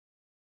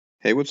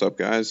Hey, what's up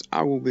guys?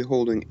 I will be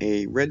holding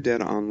a Red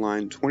Dead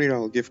Online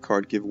 $20 gift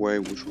card giveaway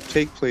which will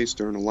take place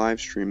during a live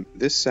stream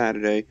this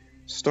Saturday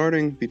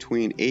starting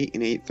between 8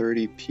 and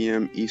 8:30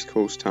 p.m. East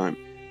Coast time.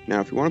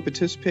 Now if you want to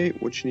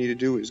participate, what you need to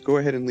do is go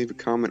ahead and leave a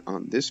comment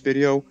on this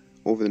video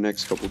over the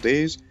next couple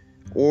days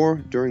or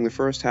during the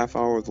first half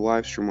hour of the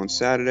live stream on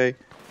Saturday.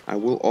 I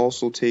will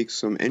also take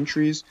some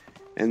entries,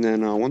 and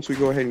then once we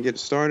go ahead and get it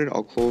started,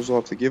 I'll close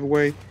off the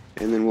giveaway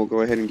and then we'll go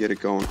ahead and get it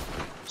going.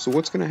 So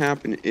what's going to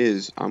happen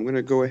is I'm going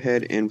to go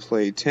ahead and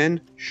play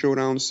 10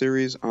 Showdown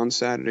Series on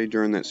Saturday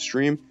during that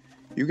stream.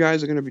 You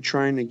guys are going to be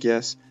trying to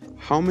guess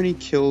how many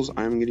kills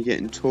I'm going to get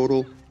in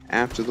total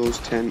after those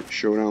 10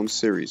 Showdown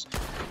Series.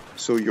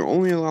 So you're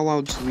only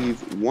allowed to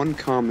leave one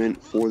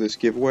comment for this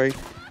giveaway,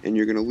 and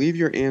you're going to leave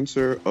your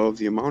answer of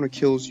the amount of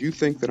kills you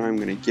think that I'm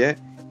going to get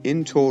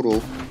in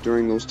total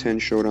during those 10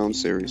 Showdown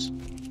Series.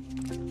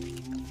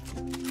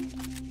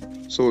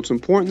 So it's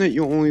important that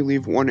you only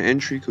leave one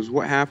entry, because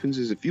what happens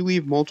is if you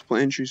leave multiple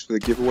entries for the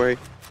giveaway,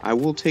 I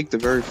will take the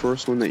very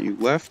first one that you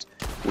left.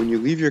 When you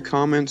leave your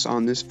comments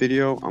on this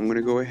video, I'm going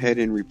to go ahead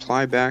and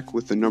reply back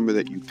with the number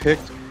that you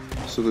picked.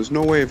 So there's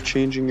no way of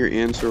changing your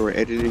answer or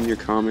editing your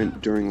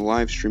comment during the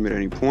live stream at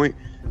any point,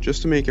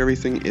 just to make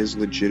everything as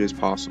legit as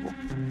possible.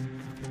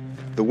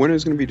 The winner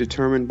is going to be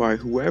determined by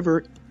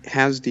whoever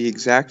has the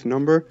exact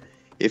number.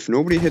 If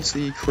nobody hits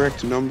the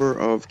correct number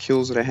of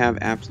kills that I have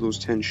after those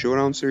 10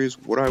 Showdown Series,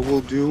 what I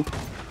will do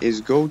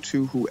is go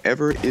to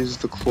whoever is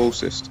the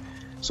closest.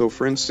 So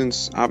for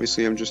instance,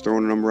 obviously I'm just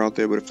throwing a number out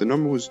there, but if the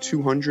number was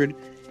 200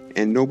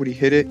 and nobody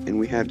hit it, and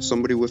we had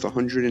somebody with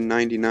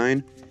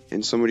 199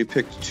 and somebody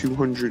picked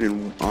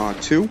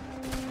 202,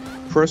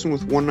 person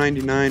with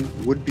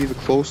 199 would be the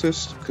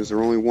closest because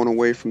they're only one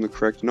away from the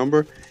correct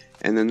number,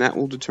 and then that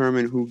will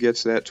determine who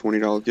gets that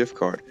 $20 gift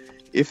card.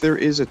 If there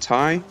is a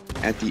tie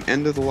at the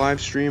end of the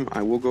live stream,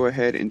 I will go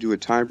ahead and do a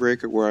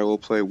tiebreaker where I will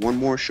play one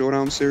more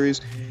Showdown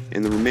Series,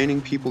 and the remaining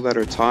people that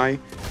are tied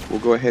will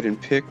go ahead and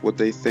pick what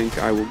they think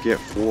I will get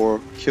for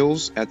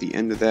kills at the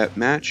end of that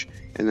match,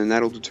 and then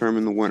that'll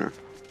determine the winner.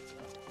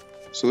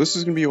 So this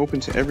is going to be open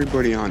to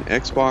everybody on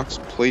Xbox,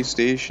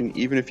 PlayStation,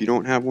 even if you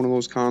don't have one of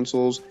those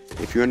consoles.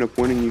 If you end up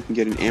winning, you can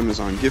get an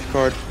Amazon gift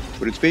card,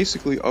 but it's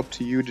basically up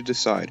to you to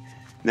decide.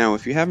 Now,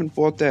 if you haven't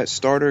bought that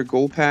starter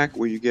gold pack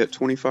where you get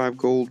 25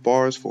 gold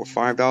bars for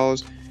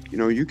 $5,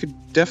 you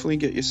could definitely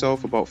get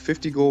yourself about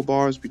 50 gold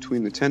bars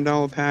between the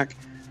 $10 pack,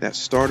 that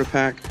starter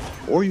pack,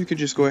 or you could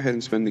just go ahead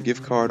and spend the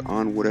gift card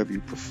on whatever you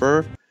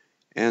prefer,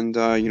 and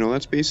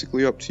that's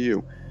basically up to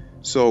you.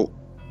 So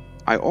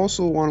I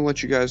also want to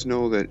let you guys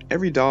know that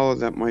every dollar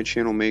that my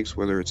channel makes,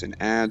 whether it's in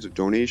ads or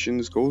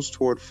donations, goes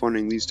toward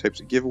funding these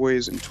types of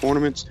giveaways and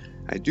tournaments.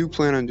 I do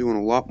plan on doing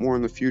a lot more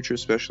in the future,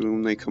 especially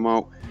when they come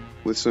out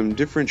with some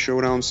different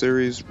Showdown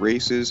Series,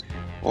 races,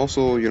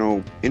 also,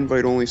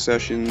 invite-only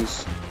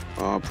sessions,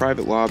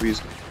 private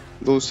lobbies,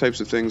 those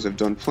types of things. I've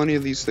done plenty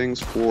of these things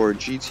for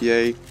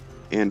GTA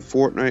and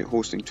Fortnite,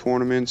 hosting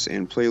tournaments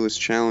and playlist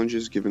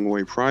challenges, giving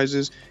away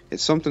prizes.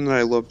 It's something that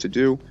I love to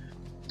do.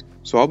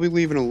 So I'll be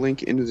leaving a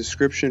link in the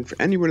description for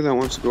anybody that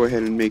wants to go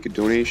ahead and make a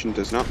donation. It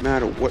does not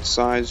matter what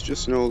size,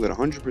 just know that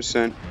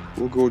 100%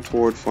 will go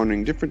toward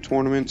funding different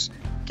tournaments,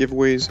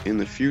 giveaways in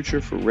the future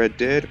for Red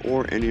Dead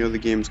or any other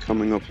games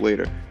coming up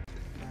later.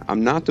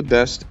 I'm not the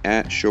best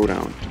at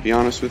Showdown, to be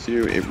honest with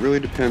you. It really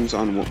depends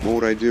on what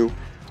mode I do.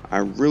 I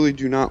really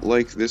do not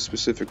like this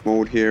specific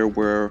mode here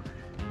where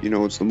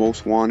it's the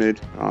most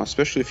wanted,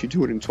 especially if you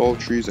do it in tall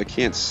trees. I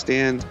can't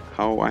stand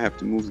how I have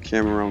to move the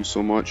camera around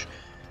so much.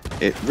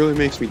 It really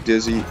makes me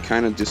dizzy,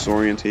 kind of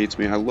disorientates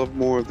me. I love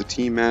more of the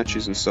team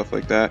matches and stuff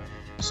like that.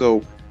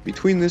 So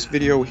between this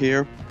video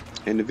here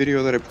and the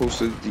video that I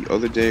posted the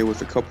other day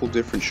with a couple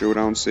different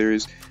Showdown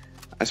Series,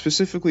 I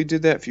specifically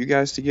did that for you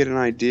guys to get an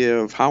idea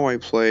of how I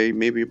play,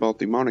 maybe about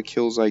the amount of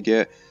kills I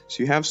get,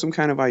 so you have some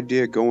kind of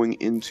idea going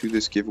into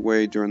this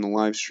giveaway during the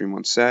live stream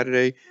on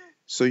Saturday,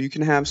 so you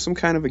can have some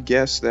kind of a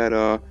guess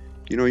that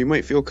you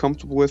might feel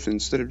comfortable with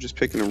instead of just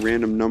picking a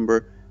random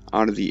number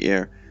out of the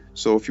air.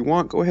 So if you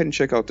want, go ahead and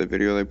check out the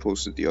video that I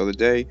posted the other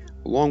day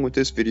along with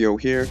this video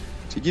here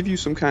to give you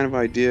some kind of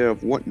idea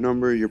of what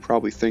number you're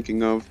probably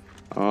thinking of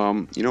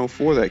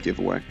for that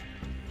giveaway.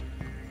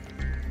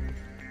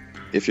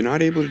 If you're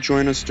not able to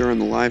join us during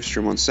the live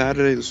stream on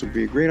Saturday, this would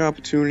be a great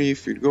opportunity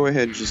for you to go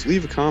ahead and just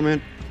leave a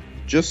comment.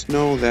 Just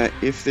know that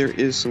if there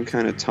is some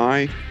kind of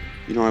tie,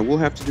 I will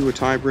have to do a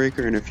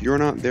tiebreaker, and if you're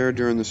not there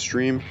during the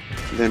stream,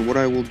 then what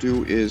I will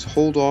do is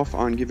hold off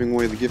on giving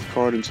away the gift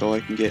card until I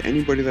can get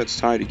anybody that's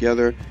tied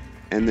together,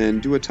 and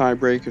then do a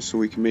tiebreaker so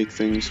we can make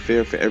things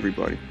fair for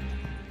everybody.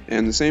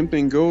 And the same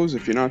thing goes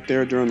if you're not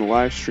there during the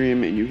live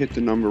stream and you hit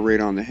the number right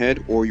on the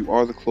head, or you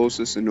are the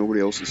closest and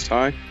nobody else is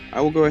tied,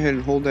 I will go ahead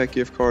and hold that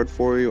gift card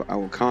for you. I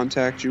will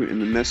contact you in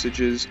the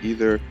messages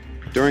either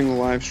during the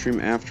live stream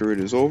after it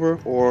is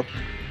over, or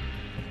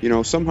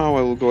somehow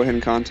I will go ahead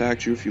and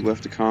contact you if you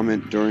left a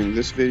comment during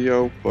this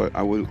video. But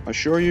I will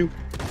assure you,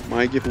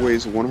 my giveaway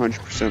is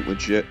 100%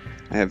 legit.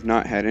 I have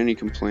not had any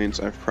complaints.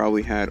 I've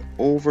probably had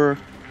over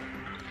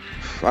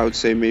I would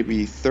say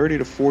maybe 30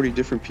 to 40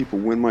 different people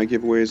win my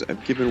giveaways.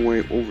 I've given away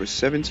over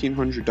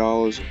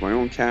 $1,700 of my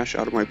own cash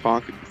out of my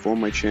pocket before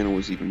my channel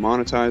was even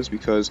monetized,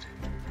 because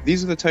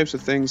these are the types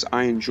of things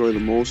I enjoy the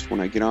most when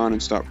I get on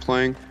and start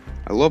playing.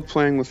 I love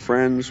playing with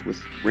friends,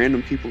 with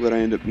random people that I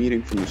end up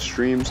meeting from the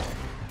streams,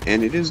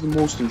 and it is the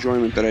most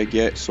enjoyment that I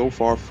get so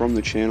far from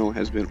the channel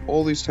has been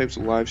all these types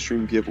of live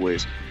stream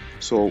giveaways.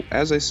 So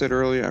as I said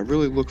earlier, I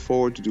really look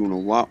forward to doing a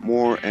lot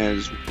more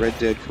as Red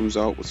Dead comes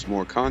out with some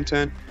more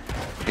content,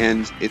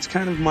 and it's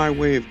kind of my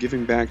way of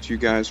giving back to you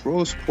guys for all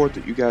the support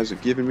that you guys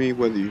have given me,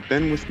 whether you've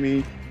been with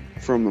me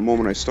from the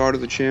moment I started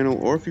the channel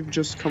or if you've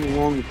just come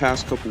along the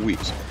past couple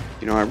weeks.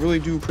 You know, I really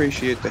do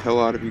appreciate the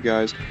hell out of you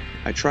guys.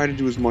 I try to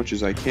do as much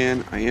as I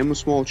can. I am a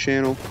small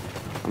channel.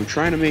 I'm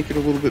trying to make it a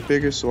little bit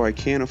bigger so I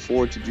can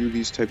afford to do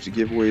these types of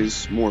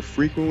giveaways more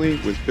frequently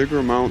with bigger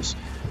amounts.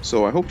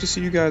 So I hope to see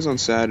you guys on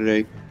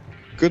Saturday.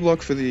 Good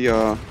luck for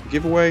the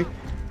giveaway,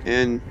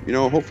 and you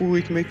know, hopefully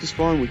we can make this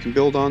fun. We can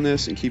build on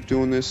this and keep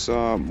doing this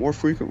more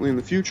frequently in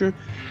the future.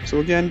 So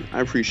again,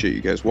 I appreciate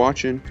you guys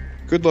watching.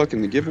 Good luck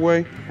in the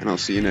giveaway, and I'll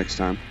see you next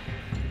time.